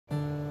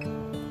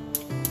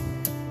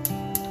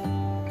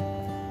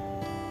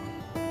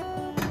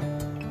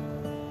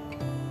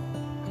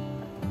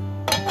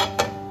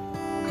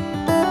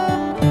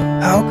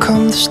How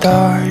come the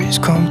stars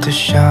come to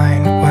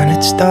shine when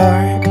it's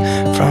dark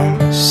from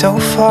so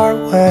far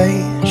away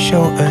and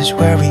show us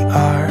where we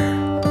are?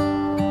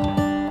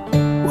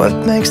 What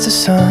makes the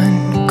sun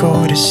go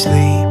to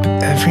sleep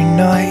every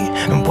night,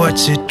 and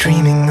what's it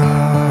dreaming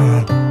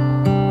of?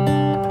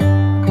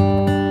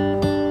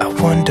 I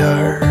wonder.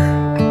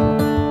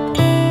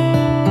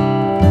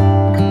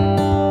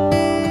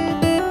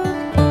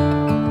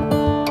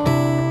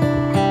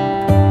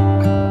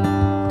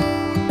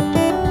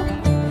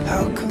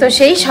 তো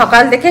সেই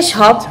সকাল থেকে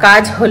সব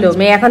কাজ হলো।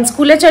 মেয়ে এখন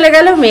স্কুলে চলে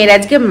গেল, মেয়ের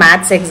আজকে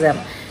maths exam.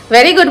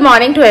 Very good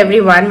morning to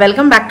everyone,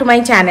 welcome back to my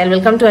channel,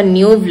 welcome to a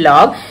new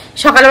blog.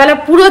 সকালবেলা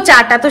পুরো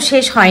চাটা তো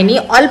শেষ হয়নি,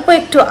 অল্প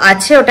একটু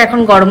আছে, ওটা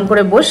এখন গরম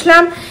করে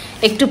বসলাম,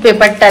 একটু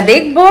পেপারটা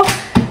দেখবো,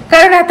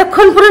 কারণ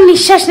এতক্ষণ পুরো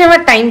নিঃশ্বাস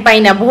নেওয়ার টাইম পাই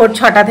না ভোর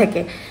 6টা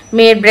থেকে।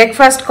 মেয়ের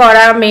ব্রেকফাস্ট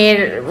করা, মেয়ের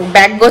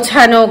ব্যাগ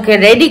গোছানো, ওকে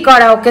রেডি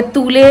করা, ওকে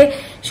তুলে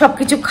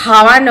সবকিছু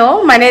খাওয়ানো,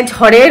 মানে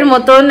ঝড়ের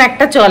মতন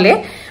একটা চলে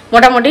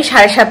মোটামুটি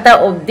 7:30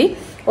 অবধি।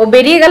 ও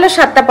বেরিয়ে গেল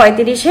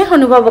 7:35,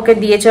 অনুভব ওকে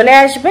দিয়ে চলে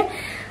আসবে।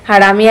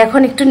 আর আমি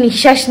এখন একটু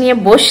নিঃশ্বাস নিয়ে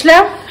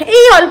বসলাম,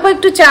 এই অল্প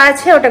একটু চা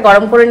আছে, ওটা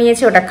গরম করে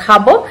নিয়েছি, ওটা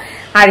খাবো,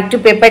 আর একটু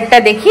পেপারটা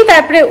দেখি,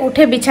 তারপরে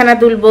উঠে বিছানা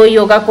তুলবো,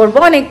 যোগা করবো,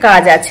 অনেক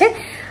কাজ আছে।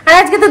 আর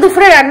আজকে তো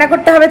দুপুরে রান্না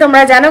করতে হবে,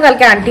 তোমরা জানো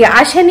কালকে আন্টি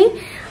আসেনি।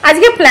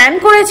 আজকে প্ল্যান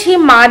করেছি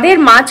মাদের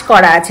মাছ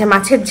করা আছে,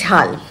 মাছের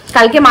ঝাল।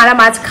 কালকে মারা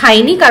মাছ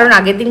খায়নি, কারণ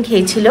আগের দিন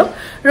খেয়েছিল,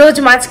 রোজ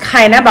মাছ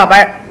খায় না,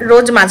 বাবার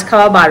রোজ মাছ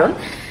খাওয়া বারণ।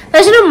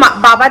 তাই জন্য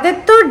বাবাদের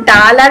তো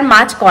ডাল আর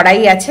মাছ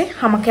করাই আছে,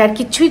 আমাকে আর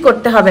কিছুই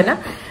করতে হবে না।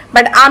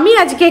 বাট আমি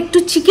আজকে একটু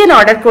চিকেন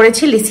অর্ডার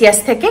করেছি লিসিয়াস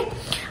থেকে,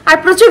 আর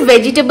প্রচুর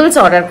ভেজিটেবলস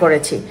অর্ডার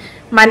করেছি,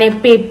 মানে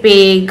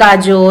পেঁপে,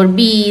 গাজর,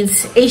 বিনস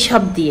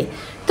এইসব দিয়ে।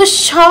 তো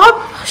সব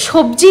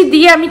সবজি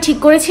দিয়ে আমি ঠিক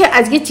করেছি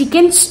আজকে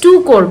চিকেন স্টু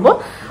করব।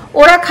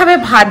 ওরা খাবে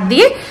ভাত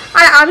দিয়ে,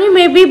 আর আমি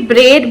মেবি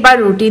ব্রেড বা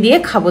রুটি দিয়ে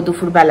খাবো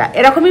দুপুরবেলা,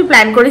 এরকমই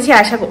প্ল্যান করেছি।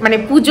 আশা মানে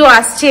পুজো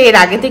আসছে, এর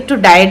আগে তো একটু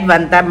ডায়েট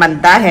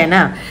বানতা হ্যাঁ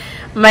না,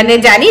 মানে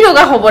জানি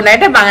রোগা হবো না,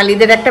 এটা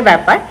বাঙালিদের একটা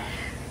ব্যাপার।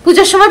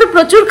 পুজোর সময় তো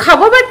প্রচুর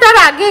খাবো, বাট তার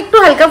আগে একটু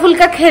হালকা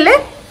ফুলকা খেলে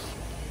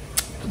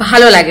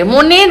ভালো লাগে,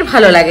 মনের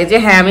ভালো লাগে যে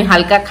হ্যাঁ আমি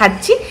হালকা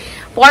খাচ্ছি।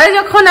 পরে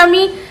যখন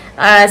আমি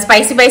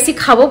স্পাইসি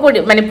খাবো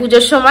মানে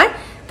পুজোর সময়,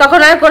 তখন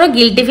আর কোনো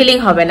গিল্টি ফিলিং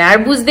হবে না। আর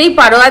বুঝতেই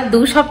পারো আর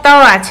 2 সপ্তাহ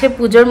আছে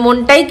পুজোর,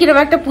 মনটাই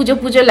কিরকম একটা পুজো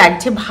পুজো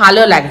লাগছে,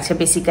 ভালো লাগছে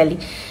বেসিক্যালি।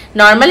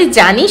 নর্মালি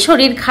জানি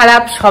শরীর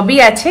খারাপ সবই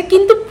আছে,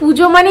 কিন্তু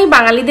পুজো মানেই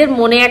বাঙালিদের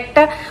মনে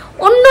একটা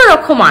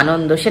অন্যরকম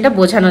আনন্দ, সেটা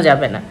বোঝানো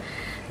যাবে না।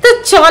 তো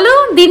চলো,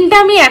 দিনটা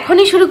আমি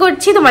এখনই শুরু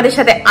করছি, তোমাদের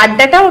সাথে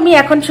আড্ডাটাও আমি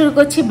এখন শুরু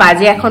করছি।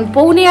 বাজে এখন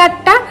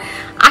 7:45,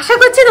 আশা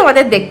করছি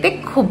তোমাদের দেখতে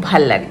খুব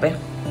ভাল লাগবে।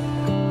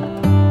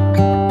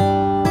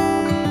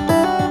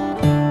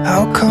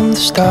 How come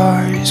the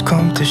stars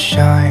come to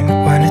shine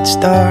when it's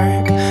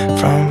dark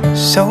from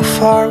so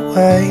far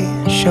away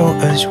and show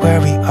us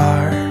where we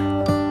are?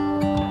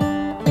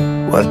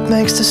 What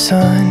makes the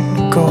sun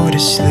go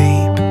to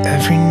sleep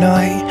every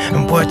night,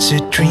 and what's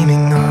it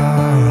dreaming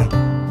of?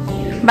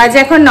 বাজে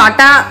এখন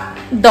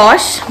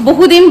 9:10,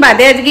 বহুদিন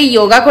বাদে আজকে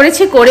যোগা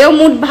করেছি, করেও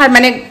mood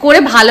মানে করে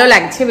ভালো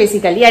লাগছে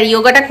বেসিক্যালি। আর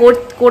যোগাটা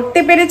করতে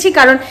পেরেছি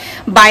কারণ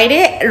বাইরে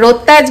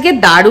রোদটা আজকে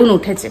দারুণ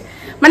উঠেছে,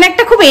 মানে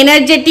একটা খুব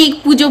এনার্জেটিক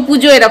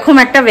পুজো এরকম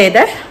একটা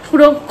ওয়েদার,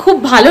 পুরো খুব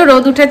ভালো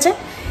রোদ উঠেছে।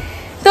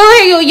 তো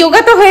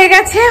যোগা তো হয়ে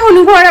গেছে,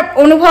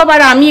 অনুভব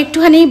আর আমি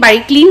একটুখানি বাড়ি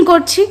ক্লিন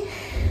করছি।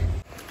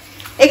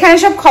 এখানে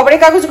সব খবরের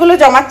কাগজগুলো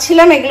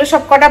জমাচ্ছিলাম, এগুলো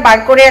সব কটা বার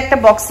করে একটা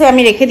বক্সে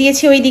আমি রেখে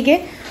দিয়েছি ওইদিকে।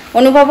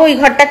 অনুভব ওই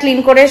ঘরটা ক্লিন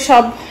করে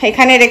সব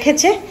এখানে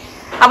রেখেছে।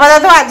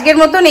 আপাতত আজকের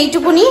মতন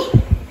এইটুকুনি,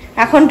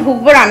 এখন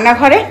ঢুকবো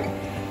রান্নাঘরে।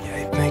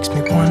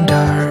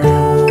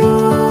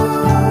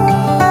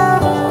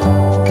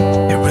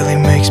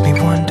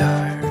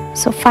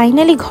 সো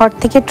ফাইনালি ঘর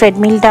থেকে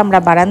ট্রেডমিলটা আমরা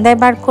বারান্দায়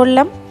বার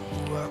করলাম।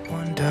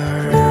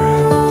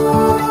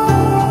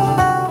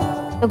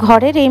 তো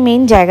ঘরের এই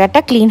মেইন জায়গাটা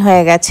ক্লিন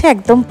হয়ে গেছে,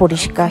 একদম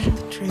পরিষ্কার।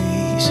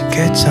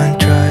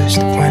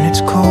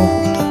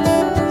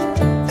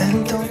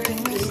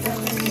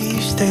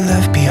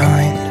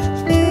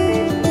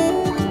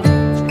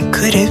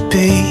 Could it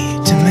be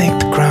to make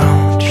the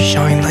ground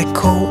shine like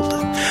gold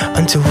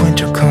until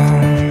winter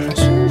comes,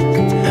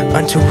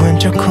 until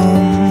winter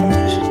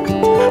comes,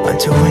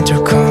 until winter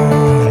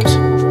comes?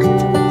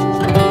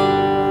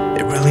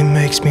 It really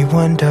makes me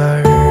wonder.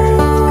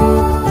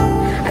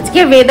 আজকে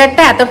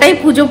ওয়েদারটা এতটাই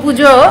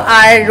পুজো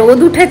আর রোদ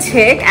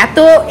উঠেছে, এত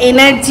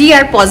এনার্জি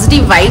আর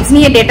পজিটিভ ভাইবস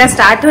নিয়ে ডেটা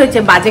স্টার্ট হয়েছে,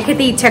 বাজে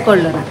খেতে ইচ্ছা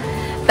করলো না।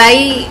 তাই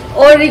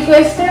ওর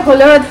রিকোয়েস্টে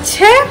হলো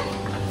হচ্ছে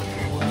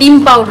ডিম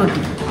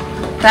পাউরুটি।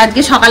 তো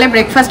আজকে সকালে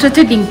ব্রেকফাস্ট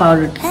হচ্ছে ডিম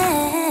পাউরুটি।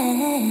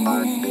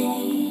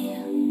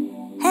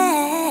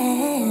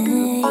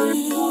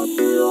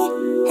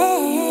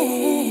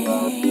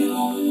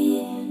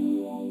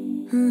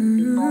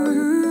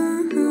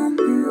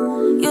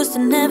 Used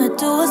to never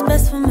do what's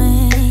best for me.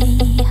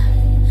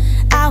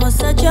 I was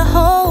such a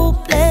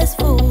hopeless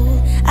fool.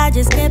 I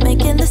just kept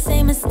making the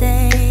same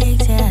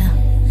mistakes, yeah.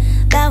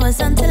 That was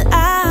until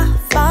I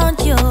found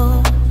you.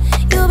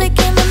 You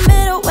became the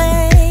middle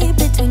way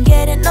between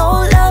getting no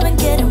love and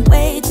getting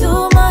way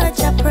too much.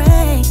 I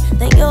pray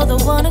that you're the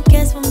one who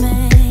gets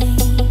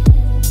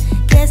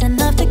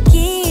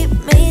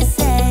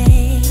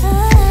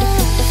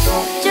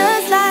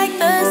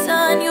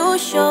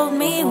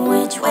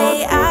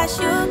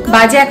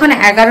বাজে এখন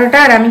 11টা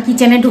আর আমি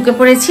কিচেনে ঢুকে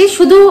পড়েছি।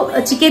 শুধু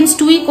chicken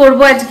স্টুই করব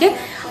আজকে,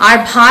 আর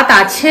ভাত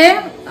আছে,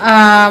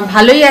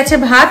 ভালোই আছে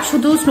ভাত,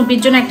 শুধু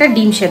স্নুপির জন্য একটা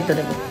ডিম সেদ্ধ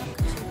দেবো।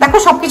 দেখো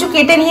সবকিছু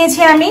কেটে নিয়েছি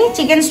আমি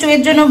চিকেন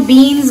স্টুয়ের জন্য।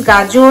 বিনস,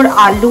 গাজর,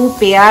 আলু,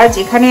 পেঁয়াজ,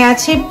 এখানে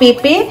আছে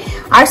পেঁপে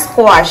আর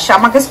স্কোয়াশ।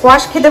 আমাকে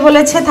স্কোয়াশ খেতে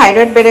বলেছে,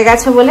 থাইরয়েড বেড়ে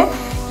গেছে বলে।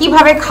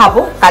 কিভাবে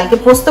খাবো, কালকে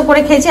পোস্ত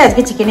করে খেয়েছি,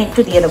 আজকে চিকেনে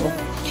একটু দিয়ে দেবো।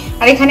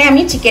 আর এখানে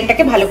আমি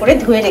চিকেনটাকে ভালো করে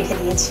ধুয়ে রেখে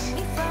দিয়েছি।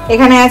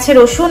 এখানে আছে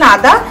রসুন,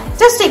 আদা,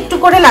 জাস্ট একটু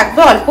করে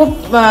লাগবে, অল্প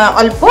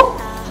অল্প।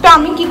 তো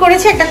আমি কি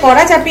করেছি, একটা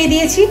কড়া চাপিয়ে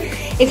দিয়েছি,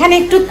 এখানে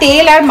একটু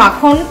তেল আর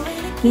মাখন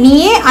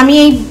নিয়ে আমি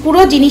এই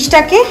পুরো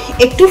জিনিসটাকে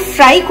একটু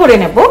ফ্রাই করে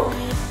নেব।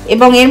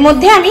 এবং এর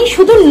মধ্যে আমি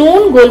শুধু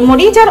নুন,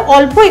 গোলমরিচ আর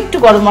অল্প একটু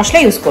গরম মশলা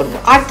ইউজ করব,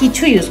 আর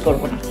কিছু ইউজ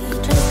করব না।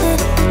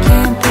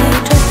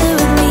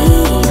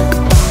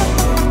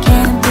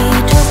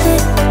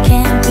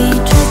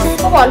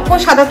 খুব অল্প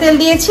সাদা তেল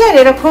দিয়েছি আর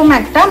এরকম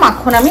একটা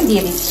মাখন আমি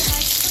দিয়ে দিচ্ছি।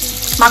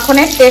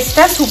 মাখনের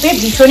টেস্টটা স্যুপে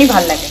ভীষণই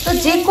ভালো লাগে। তো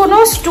যে কোনো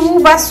স্টু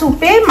বা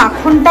স্যুপে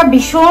মাখনটা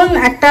ভীষণ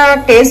একটা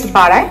টেস্ট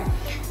বাড়ায়।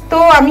 তো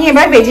আমি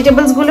এবার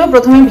ভেজিটেবলসগুলো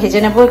প্রথমে ভেজে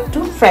নেব, একটু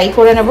ফ্রাই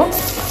করে নেব।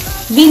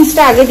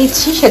 বিনসটা আগে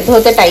দিচ্ছি, সেদ্ধ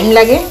হতে টাইম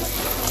লাগে।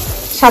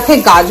 সাথে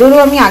গাজরও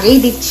আমি আগেই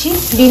দিচ্ছি,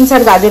 বিনস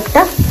আর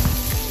গাজরটা।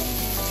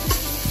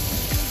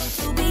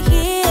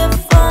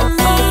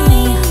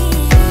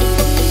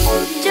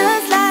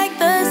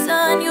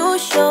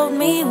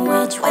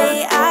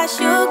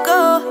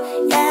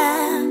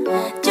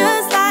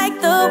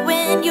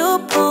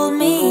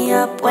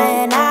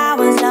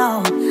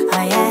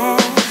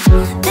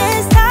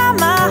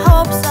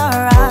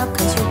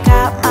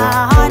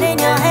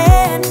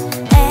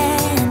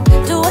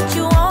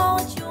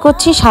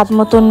 করছি স্বাদ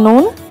মতো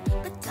নুন,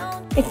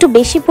 একটু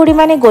বেশি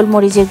পরিমাণে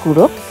গোলমরিচের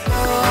গুঁড়ো,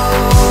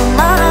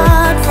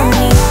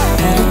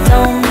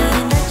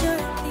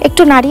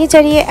 একটু নাড়িয়ে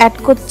চাড়িয়ে অ্যাড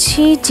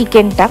করছি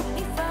চিকেনটা,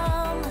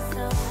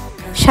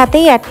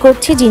 সাথেই অ্যাড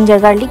করছি জিঞ্জার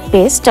গার্লিক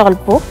পেস্ট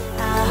অল্প,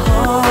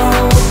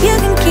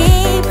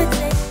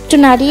 একটু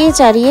নাড়িয়ে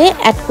চাড়িয়ে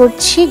অ্যাড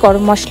করছি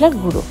গরম মশলার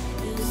গুঁড়ো।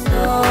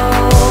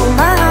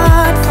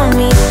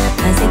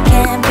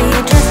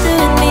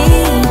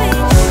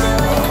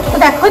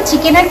 দেখো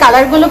চিকেনের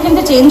কালারগুলো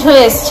কিন্তু চেঞ্জ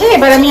হয়ে এসছে।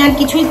 এবার আমি আর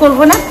কিছুই করব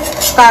না।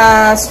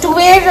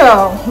 স্টুয়ের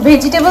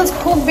ভেজিটেবলস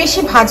খুব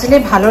বেশি ভাজলে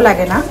ভালো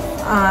লাগে না,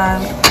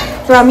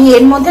 তো আমি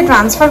এর মধ্যে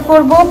ট্রান্সফার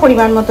করব,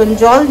 পরিমাণ মতন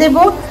জল দেব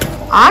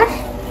আর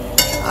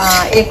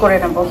করে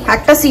নেব,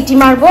 একটা সিটি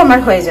মারবো, আমার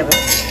হয়ে যাবে।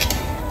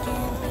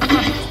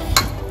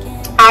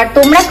 আর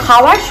তোমরা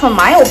খাওয়ার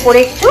সময় ওপরে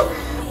একটু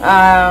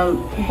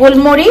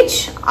গোলমরিচ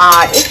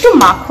আর একটু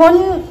মাখন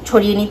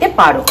ছড়িয়ে নিতে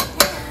পারো।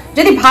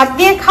 যদি ভাত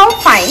দিয়ে খাও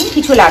ফাইন,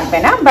 কিছু লাগবে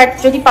না, বাট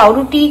যদি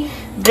পাউরুটি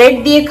ব্রেড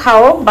দিয়ে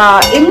খাও বা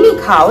এমনি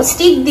খাও,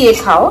 স্টিক দিয়ে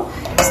খাও,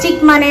 স্টিক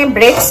মানে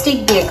ব্রেড স্টিক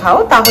দিয়ে খাও,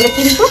 তাহলে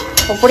কিন্তু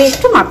ওপরে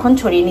একটু মাখন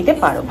ছড়িয়ে নিতে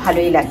পারো,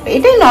 ভালোই লাগবে।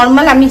 এটাই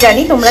নর্মাল, আমি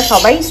জানি তোমরা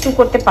সবাই স্টু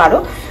করতে পারো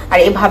আর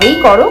এভাবেই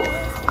করো।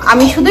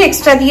 আমি শুধু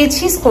এক্সট্রা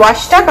দিয়েছি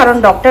স্কোয়াশটা, কারণ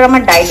ডক্টর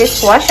আমার ডায়েটে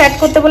স্কোয়াশ অ্যাড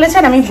করতে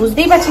বলেছেন। আমি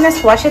বুঝতেই পারছি না,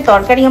 স্কোয়াশের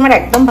তরকারি আমার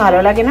একদম ভালো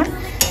লাগে না,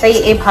 তাই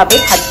এভাবে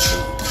খাচ্ছি।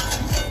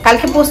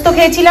 কালকে পোস্ত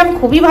খেয়েছিলাম,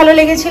 খুবই ভালো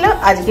লেগেছিল।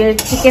 আজকে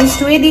চিকেন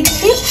স্টুয়ে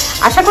দিচ্ছি,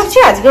 আশা করছি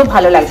আজকেও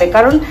ভালো লাগবে,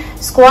 কারণ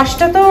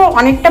স্কোয়াশটা তো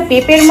অনেকটা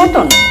পেঁপের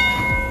মতন,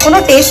 কোনো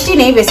টেস্টই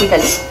নেই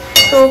বেসিক্যালি,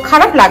 তো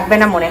খারাপ লাগবে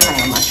না মনে হয়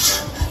আমার।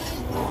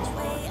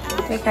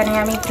 এখানে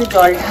আমি একটু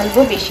জল ঢালবো,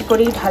 বেশি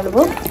করেই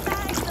ঢালবো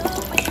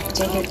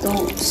যেহেতু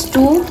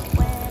স্টু।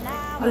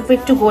 অল্প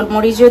একটু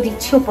গোলমরিচও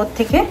দিচ্ছি উপর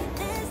থেকে,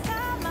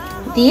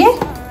 দিয়ে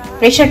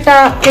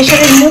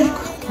প্রেশারের মুখ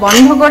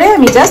বন্ধ করে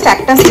আমি জাস্ট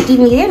একটা সিটি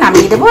নিয়ে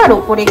নামিয়ে দেবো, আর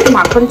ওপরে একটু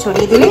মাখন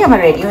ছড়িয়ে দিলেই আমার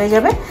রেডি হয়ে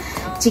যাবে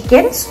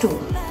চিকেন স্টু।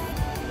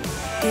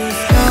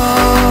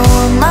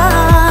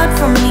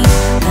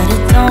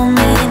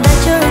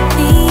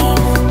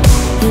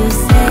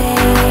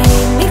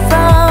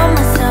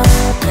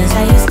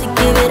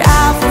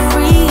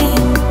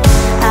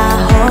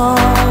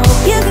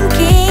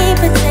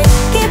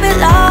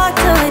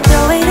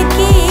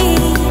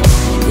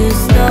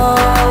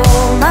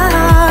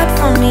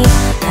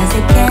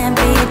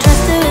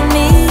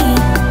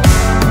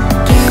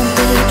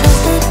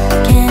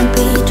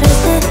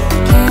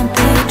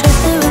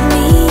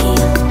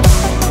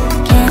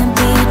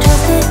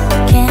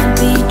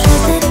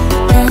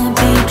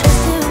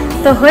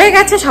 তো হয়ে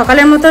গেছে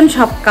সকালের মতন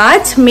সব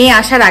কাজ, মেয়ে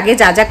আসার আগে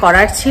যা যা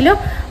করার ছিল।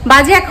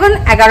 বাজে এখন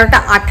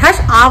 11:28,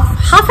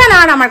 হাফ অ্যান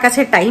আওয়ার আমার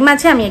কাছে টাইম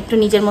আছে। আমি একটু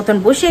নিজের মতন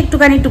বসে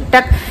একটুখানি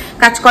টুকটাক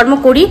কাজকর্ম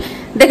করি।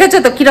 দেখেছো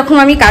তো কিরকম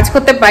আমি কাজ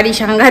করতে পারি,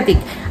 সাংঘাতিক।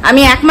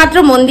 আমি একমাত্র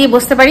মন দিয়ে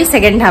বসতে পারি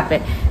সেকেন্ড হাফে।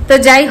 তো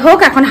যাই হোক,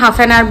 এখন হাফ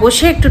অ্যান আওয়ার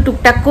বসে একটু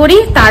টুকটাক করি,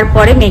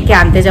 তারপরে মেয়েকে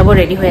আনতে যাব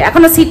রেডি হয়ে।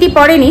 এখনো সিটি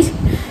পড়েনি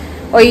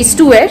ওই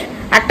স্টুয়ের,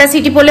 একটা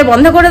সিটি পড়লে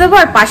বন্ধ করে দেবো।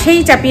 আর পাশেই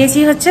চাপিয়েছি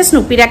হচ্ছে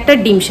স্নুপির একটা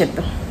ডিম সেদ্ধ।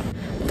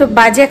 তো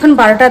বাজে এখন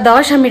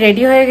 12:10, আমি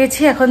রেডি হয়ে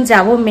গেছি, এখন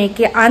যাব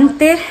মেয়েকে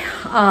আনতে।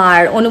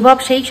 আর অনুভব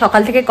সেই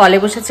সকাল থেকে কলে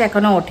বসেছে,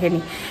 এখনো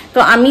ওঠেনি। তো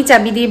আমি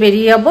চাবি দিয়ে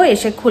বেরিয়ে যাবো,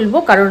 এসে খুলবো,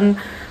 কারণ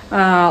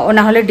ও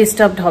না হলে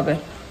ডিস্টার্বড হবে,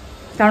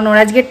 কারণ ওর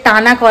আজকে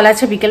টানা কল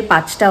আছে বিকেল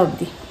 5টা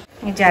অবধি।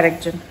 এই যে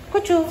আরেকজন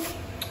কুচু,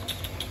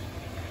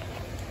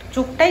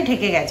 চোখটাই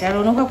ঢেকে গেছে। আর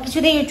অনুভব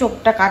কিছুতেই ওই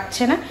চোখটা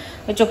কাটছে না,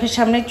 ওই চোখের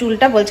সামনে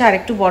চুলটা বলছে আর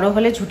একটু বড়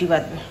হলে ঝুঁটি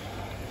বাঁধবে।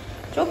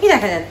 চোখই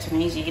দেখা যাচ্ছে না,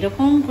 এই যে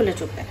এরকম খুলে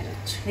চোখ দেখা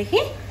যাচ্ছে। দেখি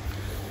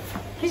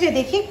এই যে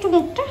দেখি একটু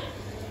মুখটা,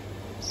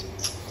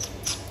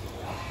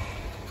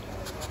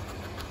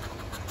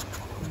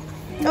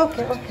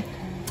 ওকে ওকে।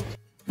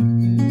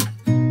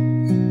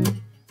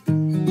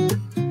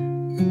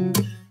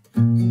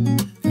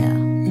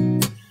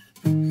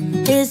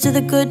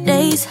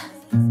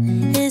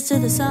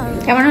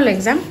 কেমন হলো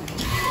এক্সাম?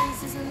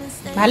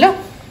 ভালো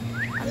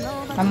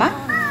মামা?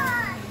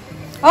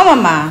 ও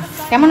মামা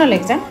কেমন হলো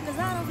এক্সাম?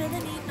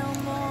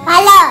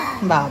 ভালো।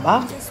 বাবা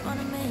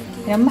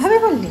এরকম ভাবে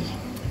বললি?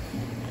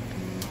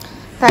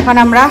 তো এখন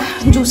আমরা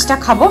জুসটা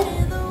খাবো।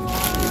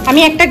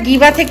 আমি একটা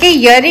গিভা থেকে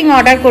ইয়াররিং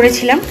অর্ডার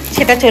করেছিলাম,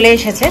 সেটা চলে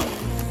এসেছে।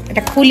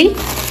 এটা খুলি,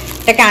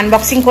 এটাকে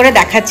আনবক্সিং করে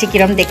দেখাচ্ছি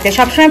কিরম দেখতে।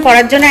 সবসময়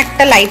পরার জন্য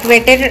একটা লাইট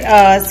ওয়েটের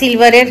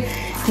সিলভারের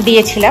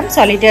দিয়েছিলাম,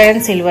 সলিটার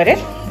অ্যান্ড সিলভারের,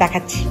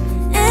 দেখাচ্ছি।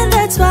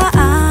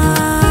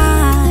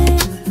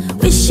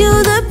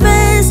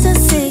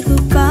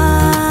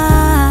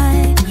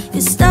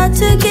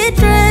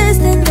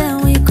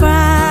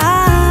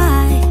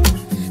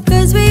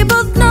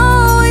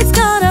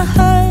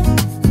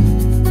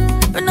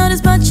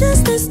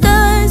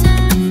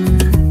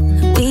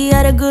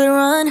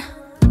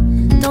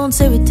 Don't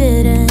say we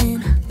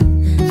didn't.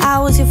 I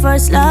was your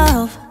first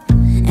love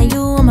and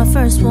you were my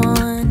first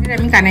one.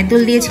 আমি কানের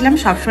দুল দিয়েছিলাম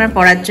সবসময়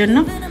পরার জন্য।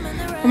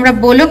 তোমরা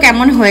বলো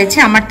কেমন হয়েছে।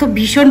 আমার তো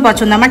ভীষণ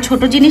পছন্দ, আমার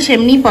ছোট জিনিস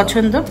এমনিই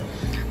পছন্দ,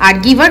 আর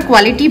গিভার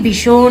কোয়ালিটি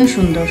ভীষণ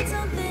সুন্দর।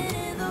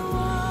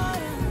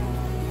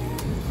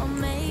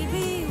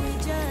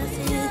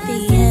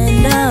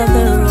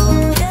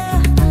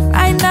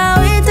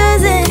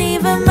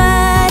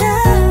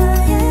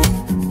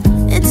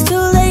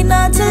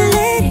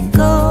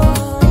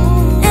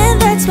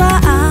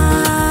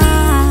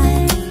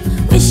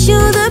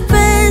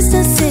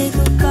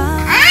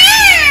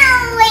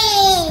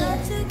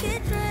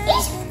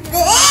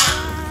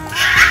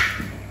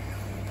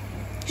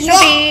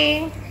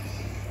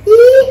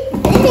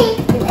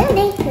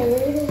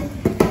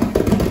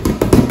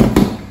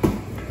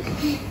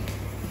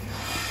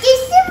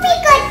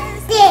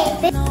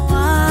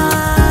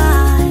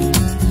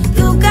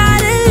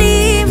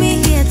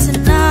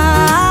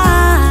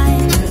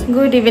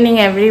 Good evening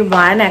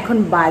everyone. এখন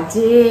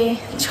বাজে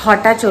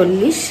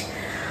 6:40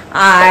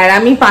 আর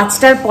আমি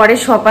 5টার পরে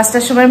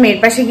 5:15টার সময় মেয়ের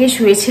পাশে গিয়ে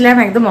শুয়েছিলাম,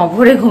 একদম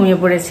অঘরে ঘুমিয়ে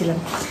পড়েছিলাম।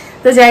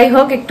 তো যাই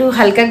হোক, একটু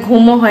হালকা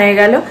ঘুমও হয়ে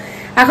গেল।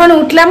 এখন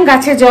উঠলাম,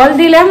 গাছে জল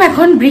দিলাম,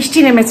 এখন বৃষ্টি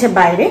নেমেছে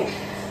বাইরে।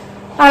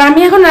 আর আমি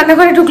এখন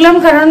রান্নাঘরে ঢুকলাম,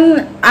 কারণ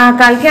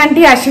কালকে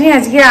আন্টি আসেনি,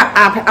 আজকে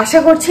আশা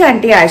করছি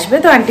আন্টি আসবে।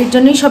 তো আন্টির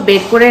জন্যই সব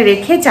বের করে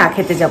রেখে চা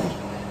খেতে যাব।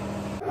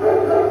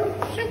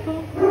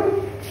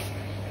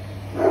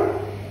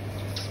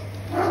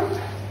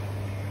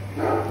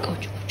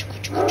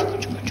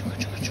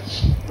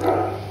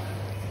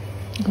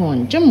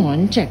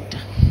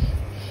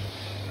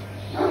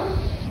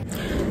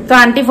 তো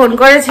আন্টি ফোন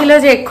করেছিল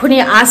যে এক্ষুনি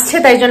আসছে,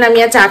 তাই জন্য আমি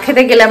আর চা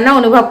খেতে গেলাম না।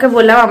 অনুভবকে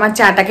বললাম আমার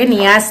চাটাকে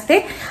নিয়ে আসতে,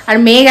 আর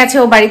মেয়ে গেছে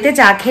ও বাড়িতে।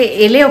 চা খেয়ে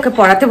এলে ওকে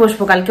পড়াতে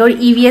বসবো, কালকে ওর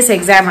ইভিএস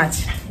এক্সাম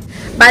আছে।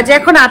 বাজে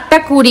এখন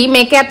 8:20।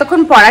 মেয়েকে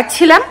এতক্ষণ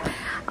পড়াচ্ছিলাম,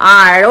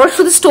 আর ওর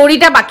শুধু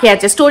স্টোরিটা বাকি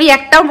আছে। স্টোরি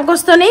একটাও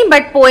মুখস্থ নেই,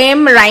 বাট পোয়েম,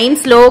 রাইম,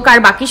 শ্লোক আর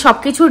বাকি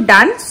সবকিছু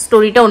ডান।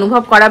 স্টোরিটা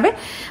অনুভব করাবে,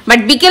 বাট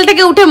বিকেল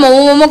থেকে উঠে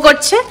মোমো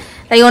করছে,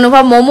 তাই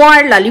অনুভব মোমো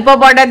আর ললিপপ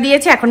অর্ডার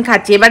দিয়েছে, এখন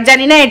খাচ্ছি। এবার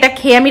জানি না এটা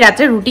খেয়ে আমি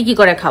রাত্রে রুটি কি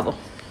করে খাবো।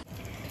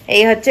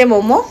 এই হচ্ছে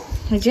মোমো,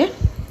 এই যে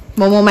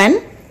মোমো ম্যান।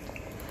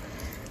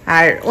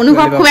 আর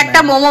অনুভব খুব একটা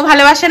মোমো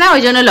ভালোবাসে না,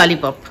 ওই জন্য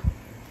ললিপপ।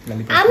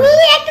 আমি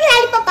একটা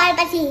ললিপপ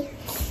পারবাছি।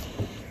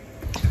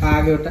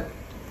 আগে ওটা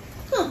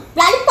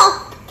ললিপপ,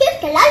 কিপ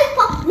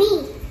ললিপপ মি।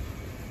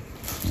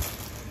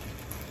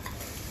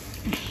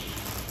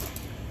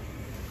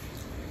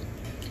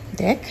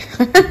 দেখ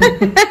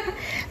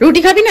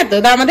রুটি খাবি না তো?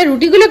 আমাদের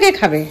রুটিগুলো কে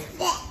খাবে?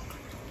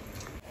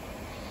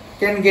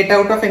 Can get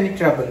out of any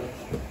trouble.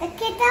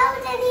 Get out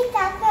of any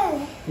trouble.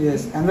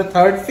 Yes, and the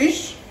third fish.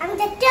 I'm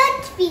the third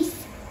fish.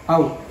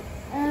 How?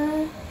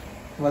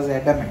 Was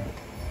adamant.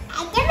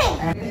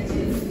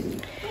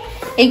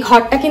 এই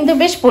ঘরটা কিন্তু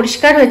বেশ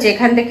পরিষ্কার হয়েছে।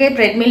 এখান থেকে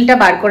ট্রেডমিলটা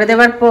বার করে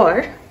দেওয়ার পর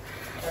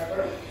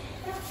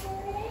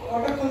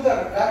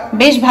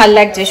বেশ ভাল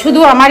লাগছে। শুধু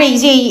আমার এই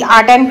যে এই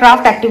আর্ট অ্যান্ড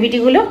ক্রাফট অ্যাক্টিভিটি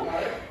গুলো,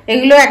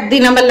 এগুলো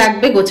একদিন আমার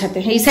লাগবে গোছাতে।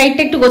 এই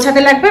সাইডটা একটু গোছাতে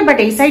লাগবে, বাট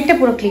এই সাইডটা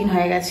পুরো ক্লিন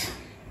হয়ে গেছে।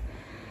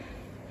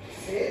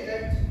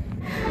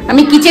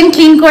 আমি কিচেন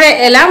ক্লিন করে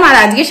এলাম, আর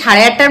আজকে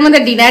 8:30টার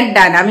মধ্যে ডিনার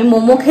ডান। আমি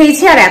মোমো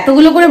খেয়েছি, আর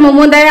এতগুলো করে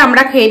মোমো দেয়,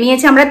 আমরা খেয়ে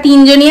নিয়েছি। আমরা 3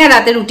 জনই আর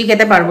রাতে রুটি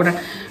খেতে পারবো না।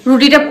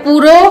 রুটিটা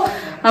পুরো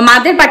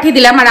মাদের পাঠিয়ে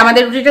দিলাম, আর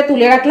আমাদের রুটিটা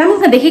তুলে রাখলাম,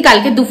 দেখি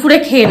কালকে দুপুরে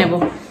খেয়ে নেব।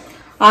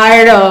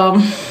 আর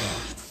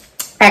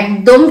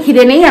একদম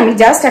খিদে নেই। আমি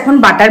জাস্ট এখন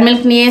বাটার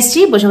মিল্ক নিয়ে এসেছি,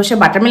 বসে বসে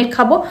বাটার মিল্ক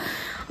খাবো।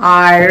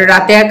 আর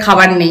রাতে আর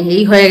খাবার নেই,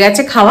 এই হয়ে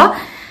গেছে খাওয়া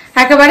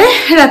একেবারে।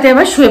 রাতে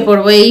আবার শুয়ে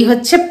পড়বো, এই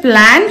হচ্ছে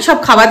প্ল্যান। সব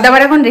খাবার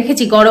দাবার এখন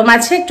রেখেছি, গরম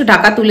আছে, একটু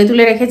ঢাকা তুলে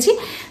তুলে রেখেছি,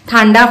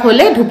 ঠান্ডা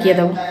হলে ঢুকিয়ে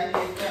দেবো।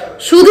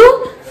 শুধু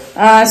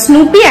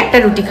স্নুপি একটা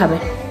রুটি খাবে।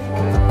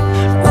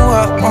 Oh,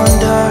 I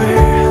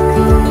wonder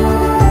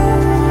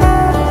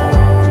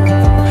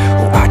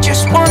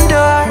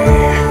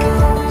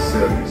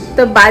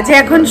তো বাজে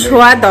এখন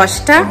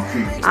 10:15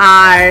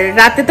 আর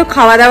রাতে তো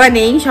খাওয়া দাওয়া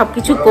নেই,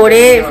 সবকিছু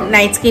করে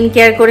নাইট স্কিন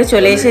কেয়ার করে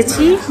চলে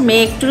এসেছি।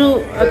 মেয়ে একটু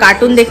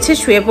কার্টুন দেখছে,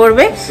 শুয়ে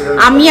পড়বে।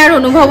 আমি আর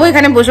অনুভবও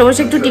এখানে বসে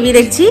বসে একটু টিভি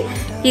দেখছি,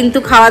 কিন্তু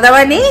খাওয়া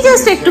দাওয়া নেই,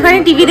 জাস্ট একটুখানি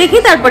টিভি দেখি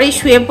তারপরেই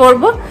শুয়ে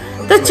পড়বো।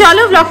 তো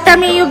চলো ব্লগটা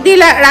আমি এই অবধি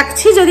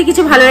রাখছি। যদি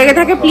কিছু ভালো লেগে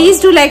থাকে please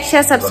do like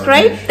share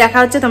subscribe. দেখা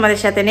হচ্ছে তোমাদের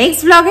সাথে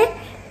নেক্সট ব্লগে।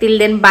 Till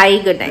then by,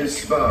 good night.